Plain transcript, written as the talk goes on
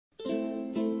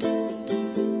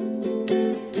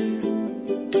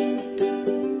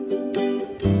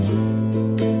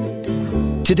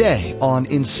Today on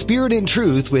In Spirit and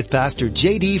Truth with Pastor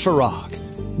J.D. Farag.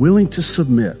 Willing to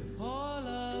submit.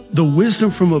 The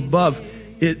wisdom from above,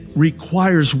 it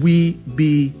requires we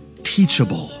be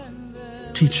teachable,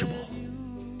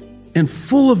 and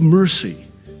full of mercy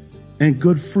and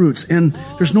good fruits. And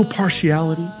there's no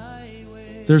partiality.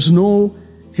 There's no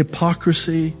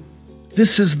hypocrisy.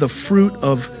 This is the fruit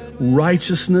of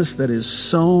righteousness that is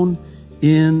sown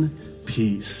in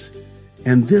peace.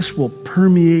 And this will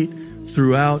permeate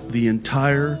throughout the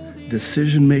entire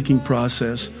decision-making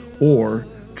process or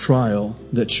trial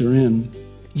that you're in.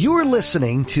 You're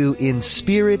listening to In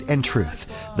Spirit and Truth,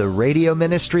 the radio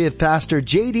ministry of Pastor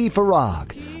J.D.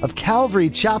 Farag of Calvary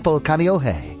Chapel,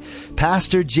 Kaneohe.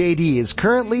 Pastor J.D. is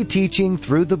currently teaching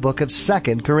through the book of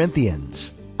 2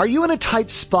 Corinthians. Are you in a tight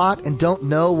spot and don't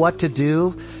know what to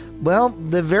do? Well,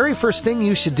 the very first thing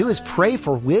you should do is pray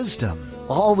for wisdom.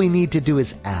 All we need to do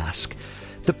is ask.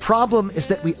 The problem is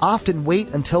that we often wait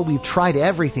until we've tried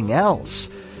everything else.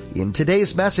 In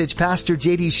today's message, Pastor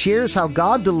J.D. shares how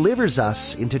God delivers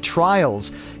us into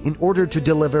trials in order to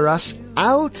deliver us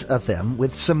out of them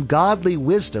with some godly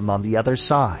wisdom on the other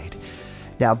side.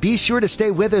 Now, be sure to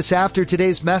stay with us after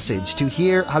today's message to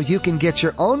hear how you can get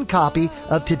your own copy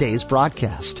of today's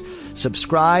broadcast.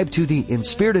 Subscribe to the In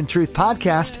Spirit and Truth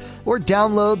podcast or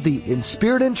download the In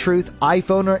Spirit and Truth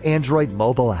iPhone or Android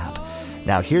mobile app.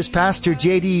 Now, here's Pastor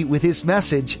J.D. with his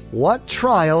message, What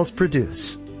Trials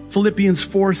Produce. Philippians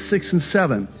 4, 6, and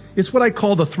 7. It's what I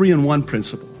call the 3-in-1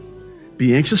 principle.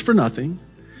 Be anxious for nothing,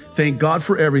 thank God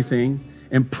for everything,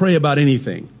 and pray about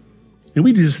anything. And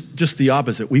we do just the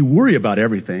opposite. We worry about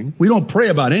everything. We don't pray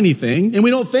about anything, and we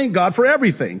don't thank God for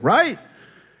everything, right?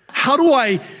 How do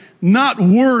I not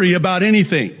worry about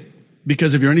anything?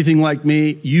 Because if you're anything like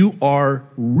me, you are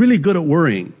really good at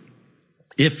worrying.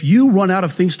 If you run out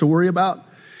of things to worry about,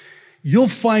 you'll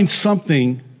find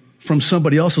something from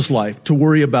somebody else's life to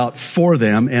worry about for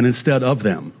them and instead of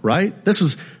them, right? This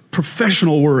is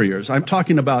professional worriers. I'm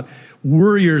talking about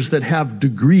worriers that have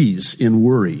degrees in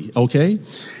worry, okay?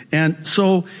 And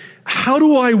so, how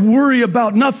do I worry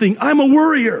about nothing? I'm a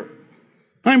worrier.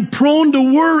 I'm prone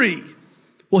to worry.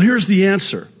 Well, here's the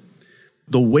answer.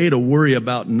 The way to worry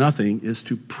about nothing is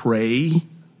to pray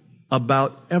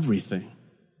about everything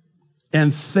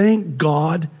and thank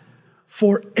God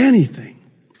for anything.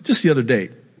 Just the other day,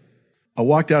 I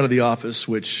walked out of the office,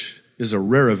 which is a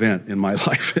rare event in my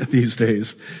life these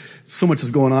days. So much is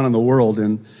going on in the world,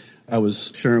 and I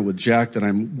was sharing with Jack that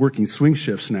I'm working swing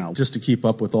shifts now just to keep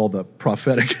up with all the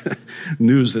prophetic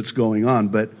news that's going on.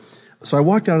 But so I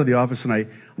walked out of the office and I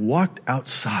walked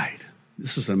outside.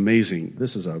 This is amazing.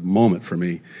 This is a moment for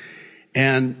me.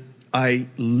 And I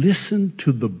listened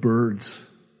to the birds,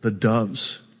 the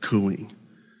doves cooing.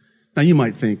 Now you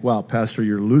might think, wow, Pastor,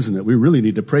 you're losing it. We really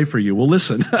need to pray for you. Well,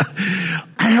 listen,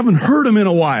 I haven't heard them in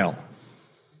a while.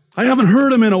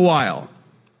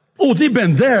 Oh, they've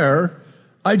been there.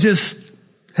 I just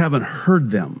haven't heard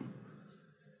them.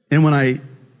 And when I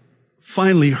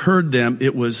finally heard them,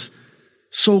 it was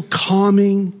so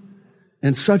calming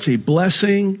and such a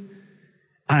blessing.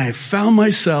 I found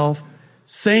myself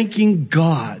thanking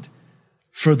God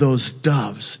for those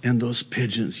doves and those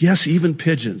pigeons. Yes, even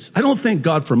pigeons. I don't thank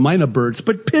God for mynah birds,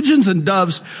 but pigeons and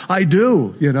doves, I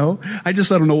do, you know. I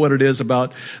don't know what it is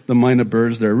about the mynah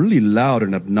birds. They're really loud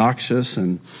and obnoxious,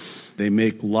 and they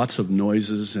make lots of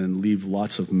noises and leave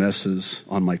lots of messes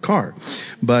on my car.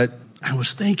 But I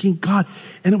was thanking God,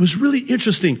 and it was really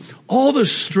interesting. All the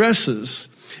stresses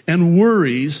and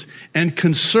worries and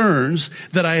concerns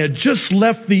that I had just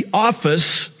left the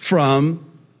office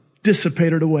from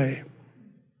dissipated away.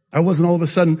 I wasn't all of a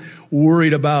sudden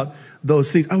worried about those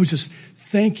things. I was just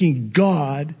thanking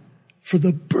God for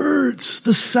the birds,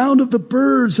 the sound of the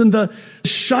birds and the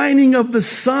shining of the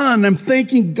sun. I'm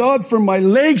thanking God for my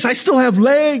legs. I still have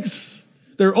legs.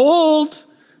 They're old,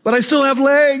 but I still have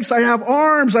legs. I have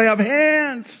arms. I have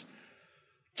hands.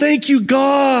 Thank you,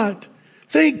 God.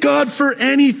 Thank God for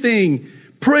anything.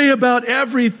 Pray about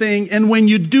everything. And when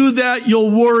you do that,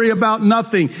 you'll worry about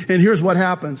nothing. And here's what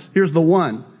happens. Here's the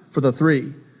one for the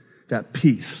three. That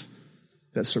peace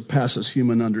that surpasses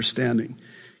human understanding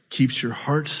keeps your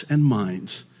hearts and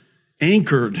minds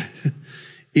anchored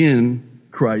in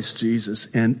Christ Jesus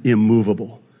and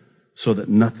immovable so that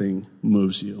nothing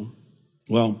moves you.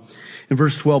 Well, in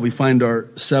verse 12, we find our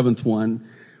seventh one,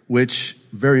 which,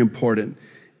 very important,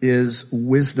 is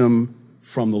wisdom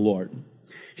from the Lord.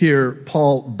 Here,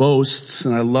 Paul boasts,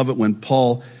 and I love it when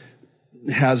Paul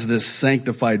has this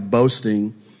sanctified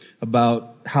boasting about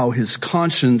how his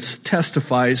conscience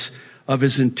testifies of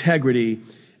his integrity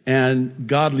and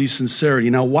godly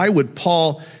sincerity. Now, why would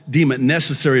Paul deem it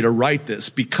necessary to write this?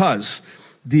 Because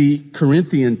the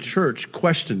Corinthian church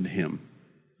questioned him,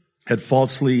 had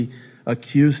falsely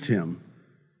accused him,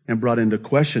 and brought into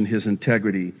question his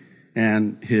integrity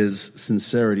and his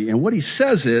sincerity. And what he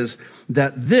says is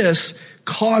that this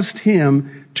caused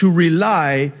him to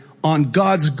rely on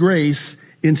God's grace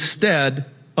instead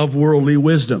of worldly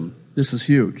wisdom. This is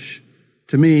huge.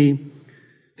 To me,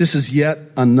 this is yet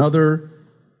another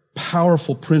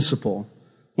powerful principle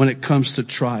when it comes to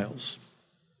trials.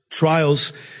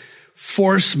 Trials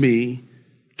force me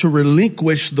to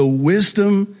relinquish the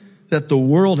wisdom that the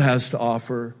world has to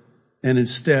offer and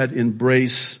instead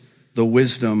embrace the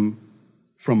wisdom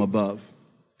from above.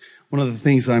 One of the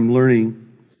things I'm learning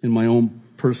in my own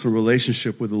personal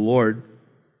relationship with the Lord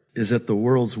is that the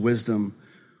world's wisdom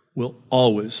will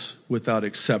always, without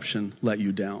exception, let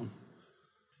you down.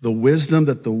 The wisdom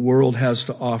that the world has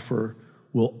to offer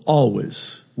will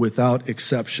always, without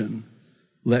exception,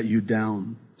 let you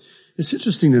down. It's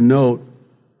interesting to note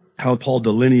how Paul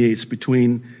delineates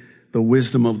between the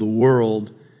wisdom of the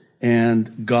world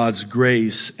and God's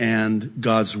grace and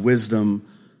God's wisdom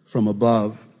from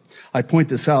above. I point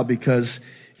this out because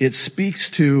it speaks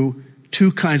to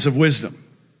two kinds of wisdom.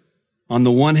 On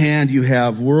the one hand, you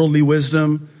have worldly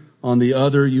wisdom. On the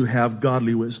other, you have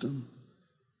godly wisdom,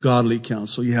 godly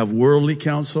counsel. You have worldly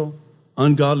counsel,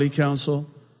 ungodly counsel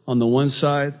on the one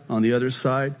side. On the other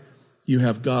side, you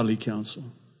have godly counsel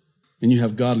and you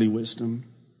have godly wisdom.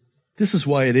 This is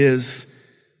why it is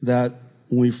that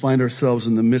when we find ourselves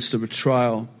in the midst of a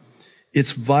trial,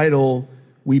 it's vital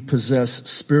we possess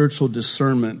spiritual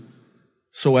discernment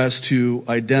so as to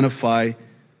identify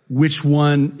which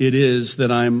one it is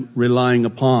that I'm relying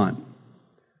upon.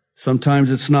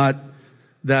 Sometimes it's not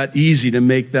that easy to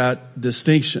make that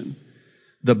distinction.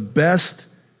 The best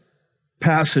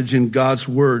passage in God's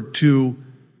Word to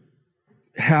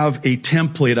have a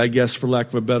template, I guess, for lack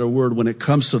of a better word, when it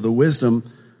comes to the wisdom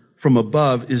from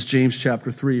above is James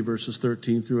chapter 3, verses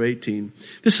 13 through 18.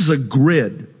 This is a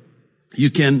grid.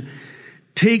 You can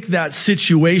take that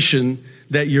situation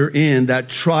that you're in, that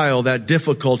trial, that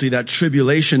difficulty, that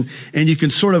tribulation, and you can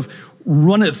sort of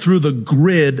run it through the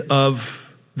grid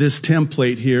of this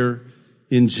template here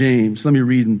in James. Let me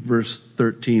read in verse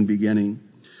 13 beginning.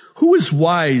 Who is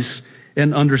wise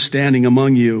and understanding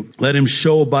among you? Let him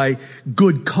show by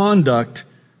good conduct.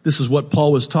 This is what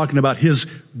Paul was talking about, his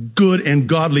good and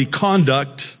godly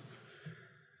conduct.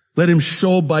 Let him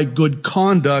show by good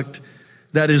conduct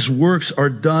that his works are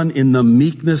done in the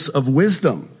meekness of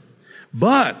wisdom.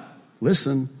 But,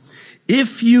 listen,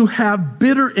 if you have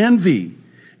bitter envy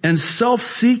and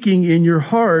self-seeking in your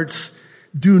hearts,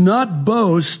 do not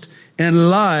boast and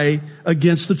lie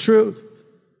against the truth.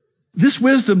 This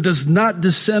wisdom does not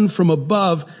descend from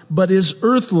above, but is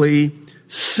earthly,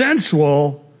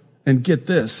 sensual, and get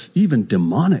this, even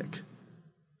demonic,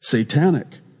 satanic.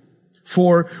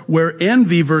 For where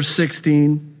envy, verse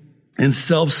 16, and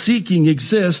self-seeking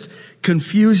exist,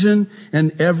 confusion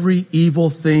and every evil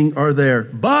thing are there.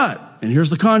 But, and here's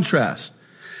the contrast,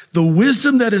 the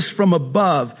wisdom that is from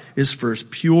above is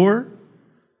first pure,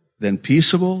 then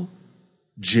peaceable,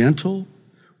 gentle,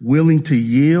 willing to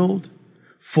yield,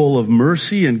 full of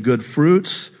mercy and good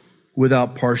fruits,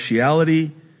 without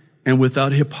partiality and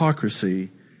without hypocrisy.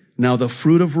 Now the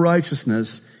fruit of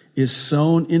righteousness is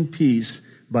sown in peace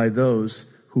by those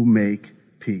who make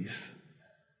peace.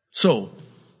 So,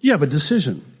 you have a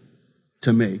decision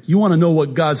to make. You want to know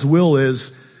what God's will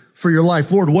is for your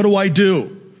life. Lord, what do I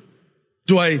do?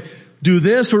 Do I do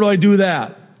this or do I do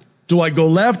that? Do I go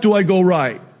left? Do I go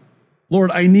right?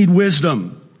 Lord, I need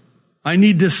wisdom. I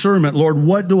need discernment. Lord,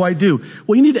 what do I do?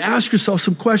 Well, you need to ask yourself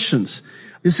some questions.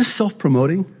 Is this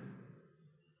self-promoting?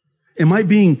 Am I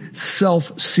being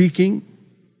self-seeking?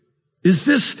 Is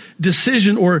this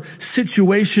decision or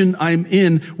situation I'm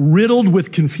in riddled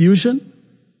with confusion?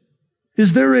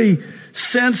 Is there a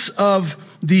sense of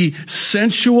the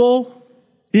sensual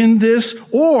in this?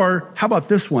 Or how about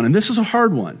this one? And this is a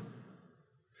hard one.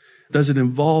 Does it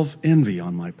involve envy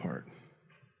on my part?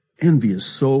 Envy is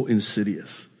so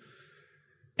insidious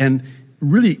and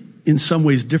really in some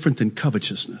ways different than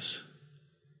covetousness.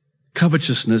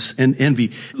 Covetousness and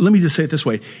envy. Let me just say it this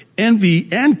way. Envy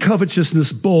and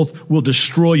covetousness both will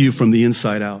destroy you from the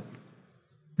inside out.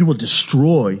 It will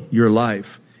destroy your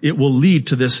life. It will lead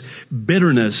to this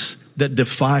bitterness that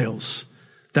defiles.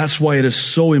 That's why it is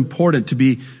so important to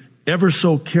be ever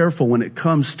so careful when it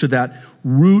comes to that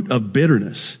root of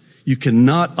bitterness. You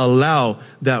cannot allow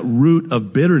that root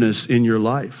of bitterness in your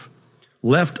life.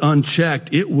 Left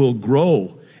unchecked, it will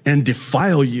grow and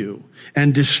defile you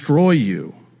and destroy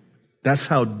you. That's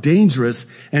how dangerous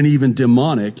and even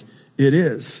demonic it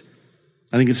is.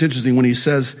 I think it's interesting when he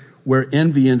says, where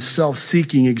envy and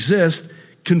self-seeking exist,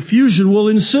 confusion will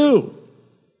ensue.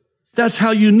 That's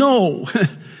how you know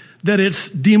that it's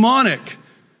demonic.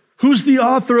 Who's the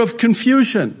author of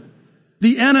confusion?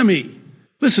 The enemy.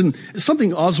 Listen,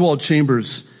 something Oswald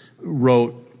Chambers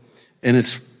wrote, and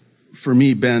it's, for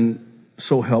me, been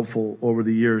so helpful over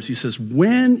the years. He says,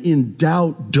 when in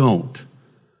doubt, don't.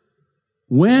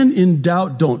 When in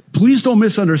doubt, don't. Please don't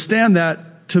misunderstand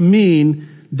that to mean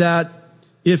that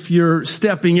if you're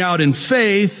stepping out in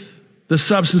faith, the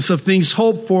substance of things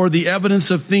hoped for, the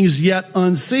evidence of things yet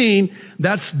unseen,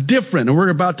 that's different. And we're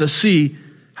about to see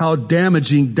how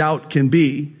damaging doubt can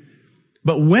be.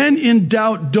 But when in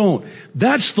doubt, don't.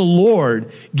 That's the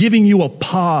Lord giving you a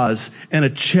pause and a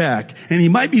check. And He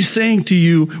might be saying to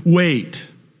you, wait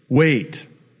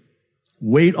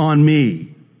on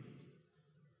me.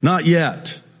 Not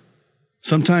yet.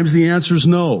 Sometimes the answer is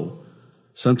no.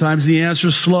 Sometimes the answer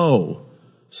is slow.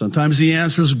 Sometimes the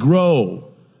answer is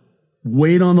grow.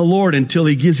 Wait on the Lord until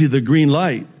He gives you the green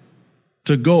light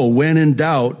to go. When in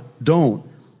doubt, don't.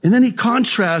 And then He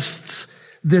contrasts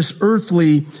this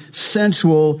earthly,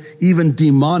 sensual, even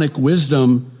demonic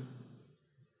wisdom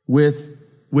with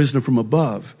wisdom from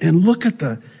above. And look at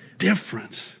the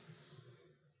difference.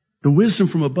 The wisdom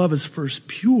from above is first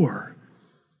pure.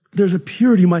 There's a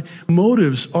purity. My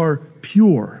motives are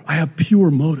pure. I have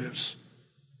pure motives.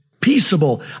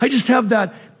 Peaceable. I just have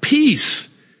that peace.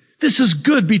 This is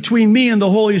good between me and the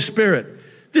Holy Spirit.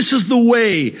 This is the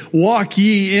way. Walk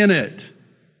ye in it.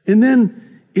 And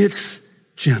then it's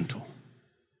gentle.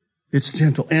 It's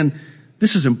gentle. And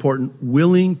this is important.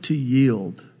 Willing to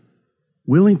yield.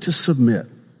 Willing to submit.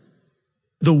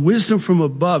 The wisdom from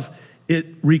above, it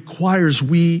requires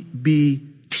we be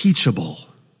teachable.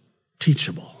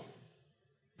 Teachable.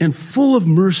 And full of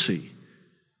mercy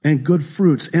and good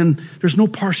fruits. And there's no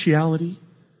partiality.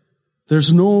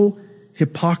 There's no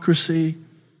hypocrisy.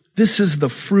 This is the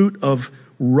fruit of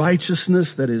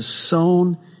righteousness that is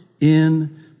sown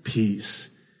in peace.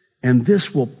 And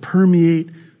this will permeate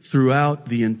throughout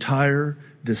the entire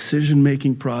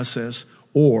decision-making process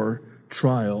or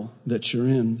trial that you're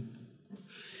in.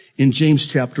 In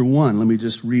James chapter 1, let me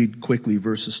just read quickly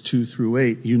verses 2 through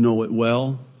 8. You know it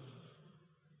well.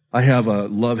 I have a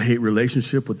love-hate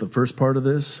relationship with the first part of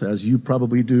this, as you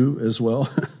probably do as well.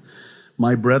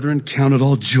 My brethren, count it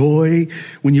all joy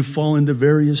when you fall into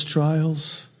various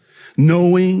trials,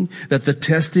 knowing that the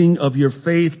testing of your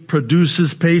faith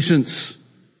produces patience.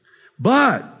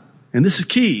 But, and this is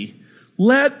key,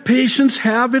 let patience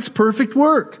have its perfect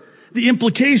work. The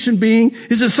implication being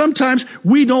is that sometimes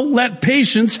we don't let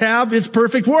patience have its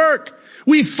perfect work.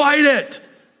 We fight it.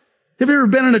 Have you ever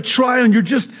been in a trial and you're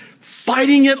just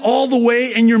fighting it all the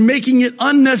way and you're making it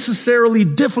unnecessarily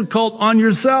difficult on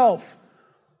yourself?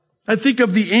 I think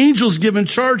of the angels given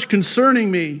charge concerning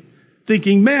me,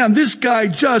 thinking, man, this guy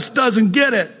just doesn't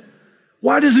get it.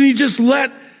 Why doesn't he just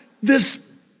let this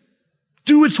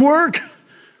do its work?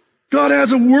 God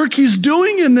has a work He's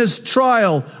doing in this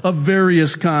trial of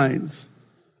various kinds.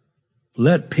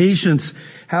 Let patience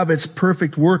have its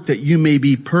perfect work, that you may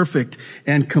be perfect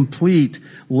and complete,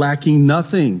 lacking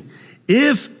nothing.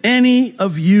 If any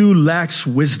of you lacks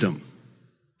wisdom,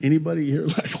 anybody here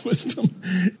lack wisdom?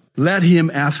 Let him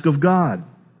ask of God,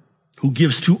 who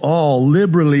gives to all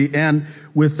liberally and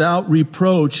without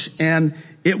reproach, and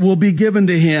it will be given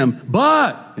to him.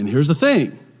 But, and here's the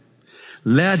thing,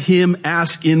 let him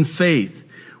ask in faith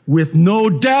with no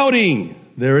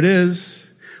doubting. There it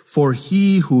is. For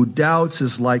he who doubts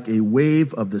is like a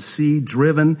wave of the sea,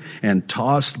 driven and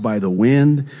tossed by the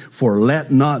wind. For let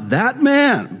not that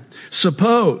man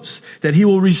suppose that he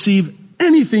will receive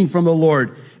anything from the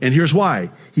Lord. And here's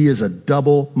why. He is a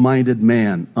double-minded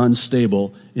man,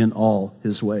 unstable in all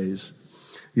his ways.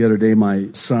 The other day, my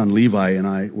son Levi and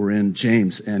I were in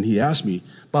James, and he asked me,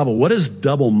 Baba, what does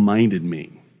double-minded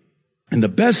mean? And the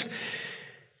best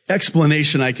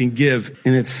explanation I can give,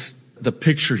 and it's the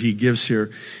picture he gives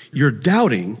here, you're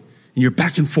doubting and you're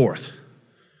back and forth,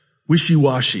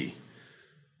 wishy-washy,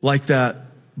 like that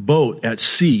boat at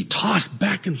sea, tossed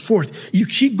back and forth. You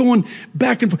keep going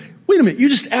back and forth. Wait a minute, you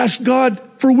just asked God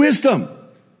for wisdom.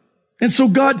 And so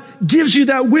God gives you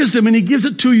that wisdom, and He gives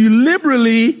it to you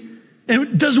liberally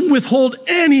and doesn't withhold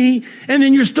any. And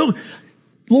then you're still,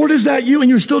 Lord, is that you? And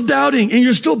you're still doubting and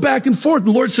you're still back and forth.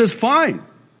 The Lord says, fine.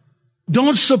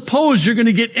 Don't suppose you're going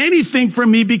to get anything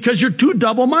from me because you're too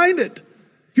double-minded.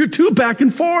 You're too back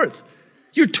and forth.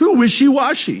 You're too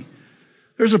wishy-washy.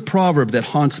 There's a proverb that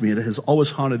haunts me. It has always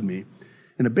haunted me.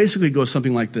 And it basically goes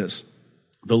something like this.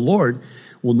 The Lord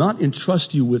will not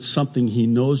entrust you with something He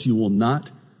knows you will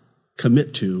not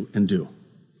commit to and do.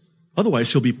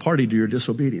 Otherwise, He'll be party to your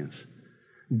disobedience.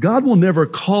 God will never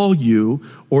call you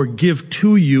or give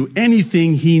to you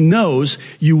anything he knows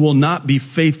you will not be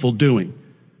faithful doing.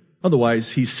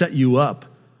 Otherwise, he set you up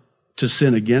to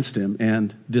sin against him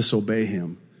and disobey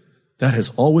him. That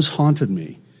has always haunted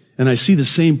me. And I see the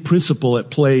same principle at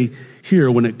play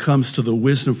here when it comes to the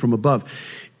wisdom from above.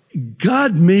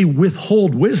 God may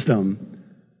withhold wisdom.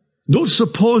 Don't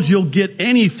suppose you'll get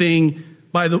anything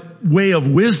by the way of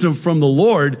wisdom from the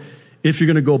Lord if you're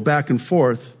going to go back and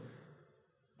forth,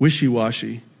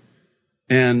 wishy-washy,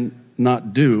 and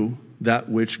not do that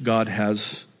which God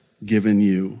has given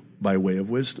you by way of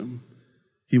wisdom.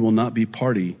 He will not be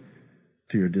party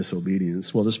to your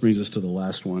disobedience. Well, this brings us to the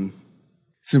last one.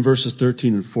 It's in verses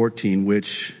 13 and 14,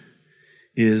 which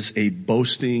is a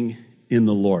boasting in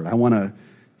the Lord. I want to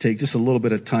take just a little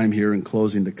bit of time here in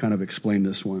closing to kind of explain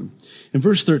this one. In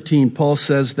verse 13, Paul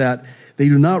says that they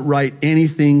do not write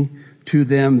anything to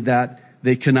them that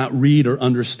they cannot read or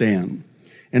understand.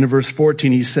 And in verse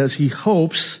 14, he says he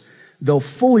hopes they'll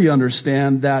fully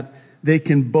understand that they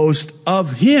can boast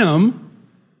of him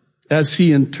as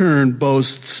he in turn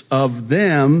boasts of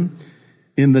them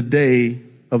in the day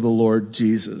of the Lord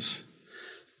Jesus.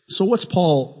 So what's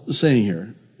Paul saying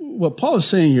here? What Paul is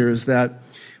saying here is that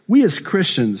we as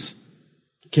Christians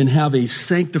can have a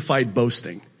sanctified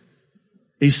boasting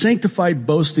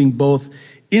both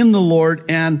in the Lord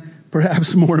and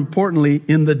perhaps more importantly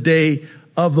in the day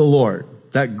of the Lord,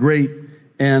 that great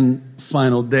and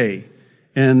final day.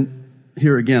 And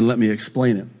here again, let me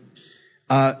explain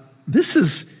it. This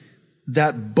is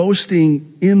that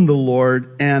boasting in the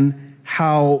Lord and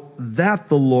how that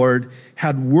the Lord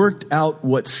had worked out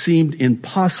what seemed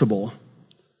impossible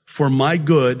for my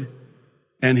good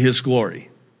and his glory.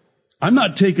 I'm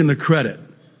not taking the credit.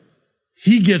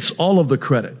 He gets all of the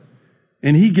credit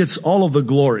and he gets all of the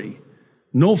glory.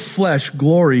 No flesh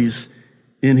glories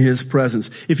in his presence.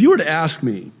 If you were to ask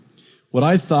me what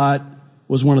I thought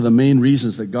was one of the main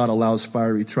reasons that God allows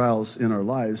fiery trials in our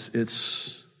lives,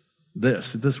 it's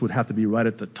this. This would have to be right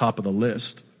at the top of the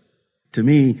list. To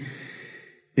me,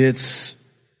 it's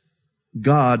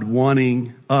God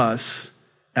wanting us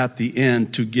at the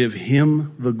end to give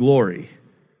him the glory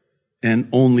and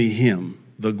only him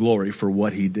the glory for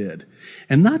what he did.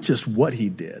 And not just what he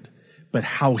did, but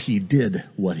how he did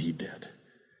what he did.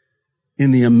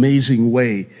 In the amazing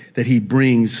way that he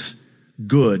brings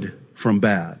good from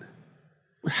bad.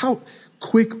 How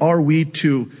quick are we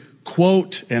to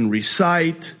quote and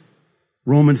recite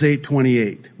Romans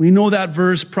 8:28? We know that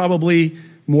verse probably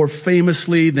more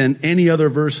famously than any other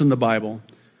verse in the Bible.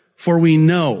 For we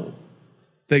know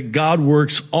that God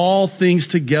works all things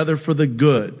together for the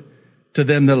good to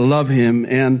them that love him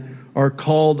and are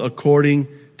called according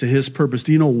to his purpose.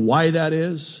 Do you know why that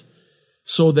is?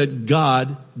 So that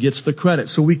God gets the credit.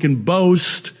 So we can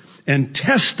boast and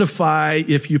testify,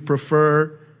 if you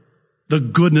prefer, the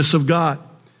goodness of God.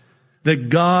 That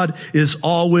God is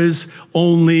always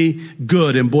only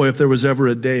good. And boy, if there was ever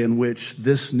a day in which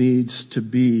this needs to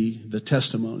be the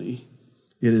testimony,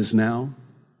 it is now.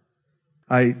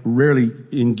 I rarely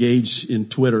engage in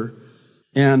Twitter,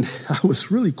 and I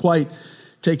was really quite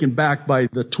taken back by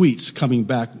the tweets coming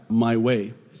back my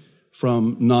way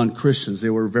from non-Christians. They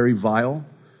were very vile,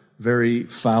 very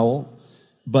foul,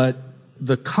 but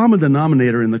the common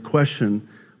denominator in the question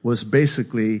was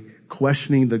basically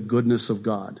questioning the goodness of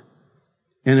God.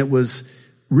 And it was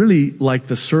really like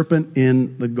the serpent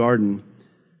in the garden.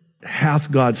 Hath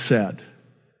God said?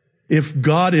 If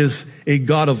God is a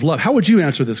God of love, how would you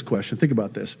answer this question? Think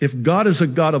about this. If God is a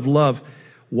God of love,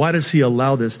 why does he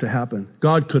allow this to happen?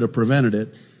 God could have prevented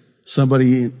it.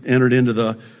 Somebody entered into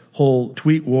the whole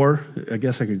tweet war. I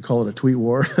guess I could call it a tweet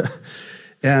war.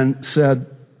 And said,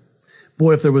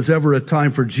 boy, if there was ever a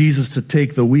time for Jesus to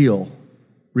take the wheel,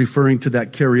 referring to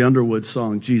that Carrie Underwood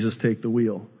song, Jesus Take the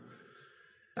Wheel.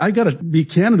 I got to be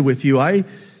candid with you. I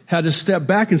had to step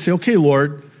back and say, okay,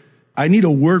 Lord, I need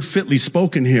a word fitly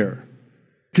spoken here.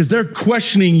 Because they're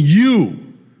questioning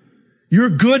you, your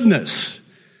goodness.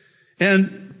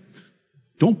 And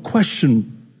don't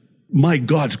question my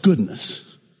God's goodness.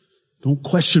 Don't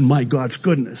question my God's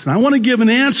goodness. And I want to give an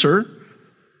answer.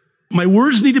 My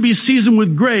words need to be seasoned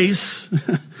with grace.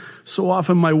 So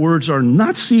often my words are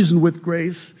not seasoned with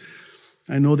grace.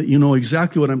 I know that you know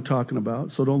exactly what I'm talking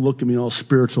about, so don't look at me all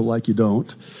spiritual like you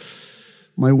don't.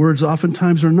 My words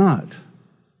oftentimes are not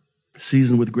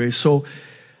seasoned with grace. So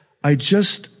I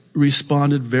just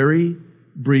responded very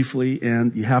briefly,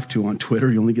 and you have to on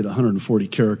Twitter. You only get 140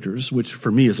 characters, which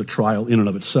for me is a trial in and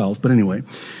of itself. But anyway,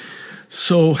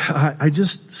 so I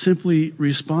just simply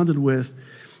responded with,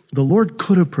 the Lord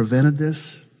could have prevented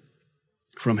this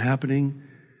from happening,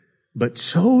 but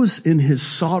chose in his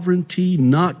sovereignty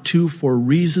not to for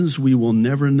reasons we will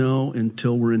never know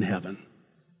until we're in heaven.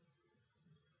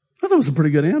 I thought it was a pretty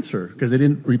good answer because they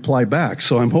didn't reply back.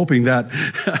 So I'm hoping that,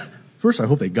 first I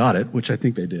hope they got it, which I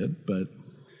think they did. But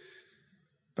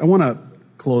I want to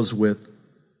close with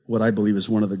what I believe is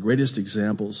one of the greatest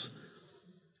examples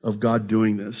of God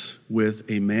doing this with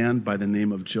a man by the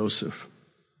name of Joseph.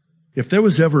 If there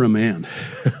was ever a man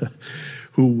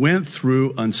who went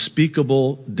through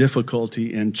unspeakable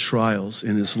difficulty and trials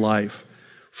in his life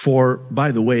for,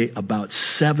 by the way, about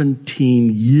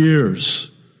 17 years.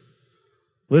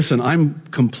 Listen, I'm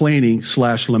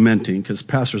complaining/lamenting, because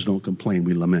pastors don't complain,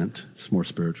 we lament. It's more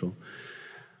spiritual.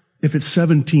 If it's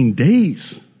 17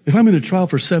 days, if I'm in a trial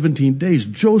for 17 days,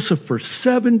 Joseph for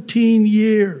 17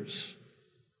 years.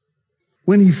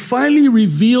 When he finally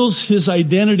reveals his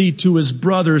identity to his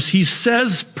brothers, he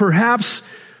says perhaps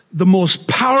the most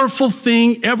powerful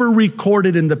thing ever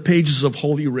recorded in the pages of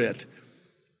Holy Writ.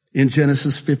 In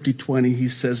Genesis 50:20, he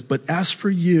says, "But as for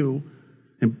you,"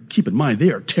 and keep in mind,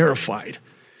 they are terrified.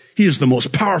 He is the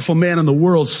most powerful man in the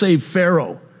world, save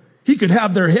Pharaoh. He could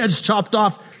have their heads chopped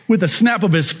off with a snap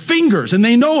of his fingers, and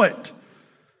they know it.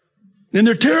 And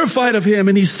they're terrified of him,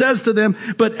 and he says to them,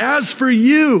 "But as for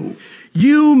you,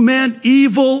 you meant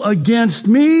evil against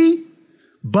me,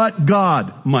 but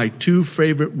God." My two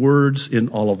favorite words in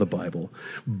all of the Bible.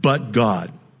 But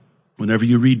God. Whenever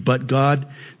you read "but God,"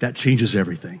 that changes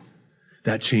everything.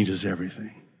 That changes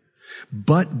everything.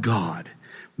 But God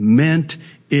meant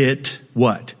it,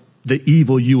 what? The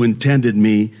evil you intended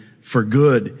me for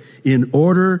good, in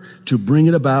order to bring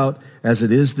it about as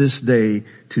it is this day,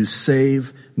 to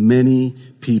save many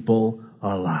people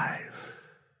alive.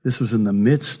 This was in the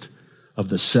midst of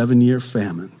the 7-year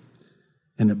famine,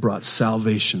 and it brought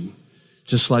salvation,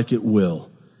 just like it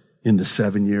will in the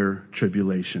 7-year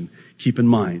tribulation. Keep in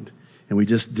mind, and we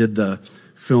just did the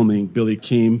filming, Billy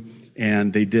came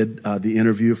and they did the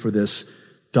interview for this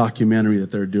documentary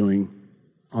that they're doing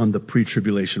on the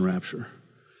pre-tribulation rapture,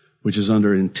 which is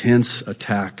under intense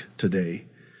attack today.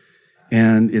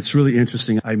 And it's really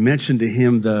interesting. I mentioned to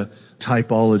him the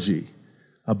typology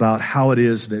about how it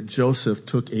is that Joseph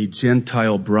took a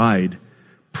Gentile bride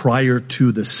prior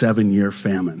to the 7-year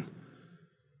famine.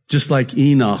 Just like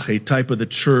Enoch, a type of the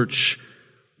church,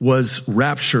 was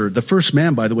raptured. The first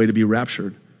man, by the way, to be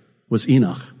raptured was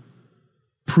Enoch,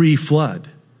 pre-flood.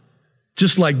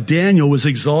 Just like Daniel was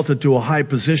exalted to a high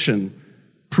position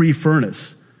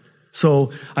pre-furnace.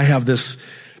 So I have this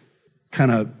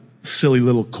kind of silly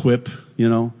little quip,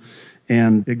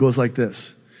 and it goes like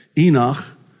this. Enoch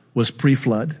was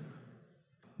pre-flood.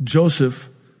 Joseph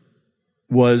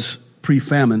was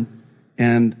pre-famine,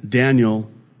 and Daniel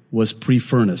was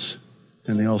pre-furnace.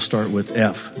 And they all start with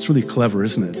F. It's really clever,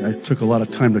 isn't it? I took a lot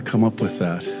of time to come up with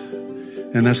that.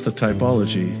 And that's the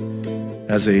typology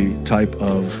as a type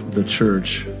of the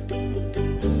church.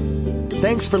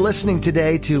 Thanks for listening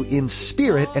today to In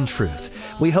Spirit and Truth.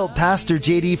 We hope Pastor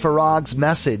J.D. Farag's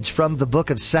message from the book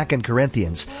of 2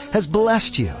 Corinthians has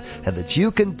blessed you and that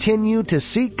you continue to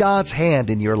seek God's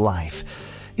hand in your life.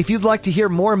 If you'd like to hear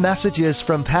more messages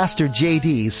from Pastor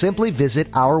J.D., simply visit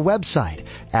our website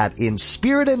at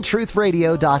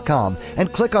inspiritandtruthradio.com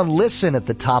and click on Listen at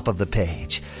the top of the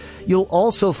page. You'll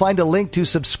also find a link to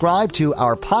subscribe to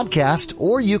our podcast,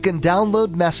 or you can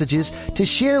download messages to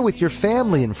share with your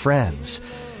family and friends.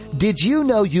 Did you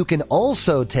know you can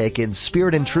also take In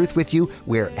Spirit and Truth with you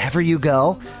wherever you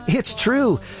go? It's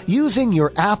true. Using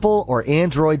your Apple or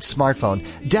Android smartphone,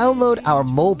 download our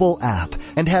mobile app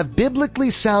and have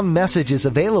biblically sound messages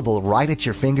available right at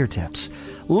your fingertips.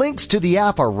 Links to the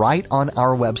app are right on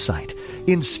our website,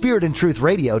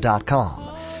 inspiritandtruthradio.com.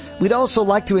 We'd also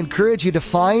like to encourage you to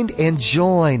find and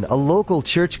join a local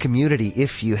church community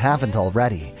if you haven't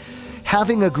already.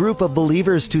 Having a group of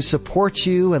believers to support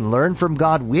you and learn from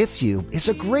God with you is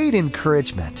a great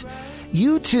encouragement.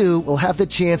 You too will have the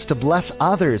chance to bless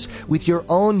others with your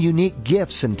own unique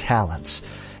gifts and talents.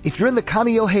 If you're in the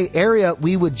Kaneohe area,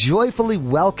 we would joyfully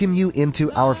welcome you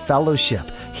into our fellowship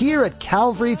here at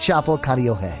Calvary Chapel,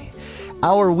 Kaneohe.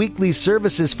 Our weekly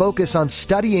services focus on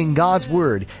studying God's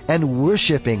Word and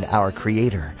worshiping our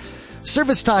Creator.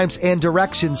 Service times and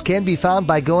directions can be found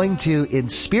by going to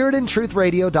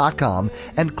inspiritandtruthradio.com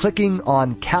and clicking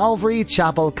on Calvary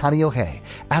Chapel Kaneohe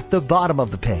at the bottom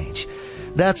of the page.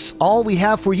 That's all we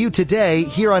have for you today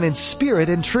here on In Spirit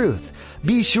and Truth.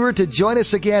 Be sure to join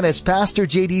us again as Pastor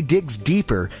J.D. digs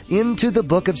deeper into the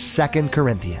book of 2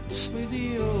 Corinthians.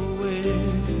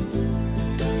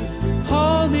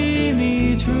 All the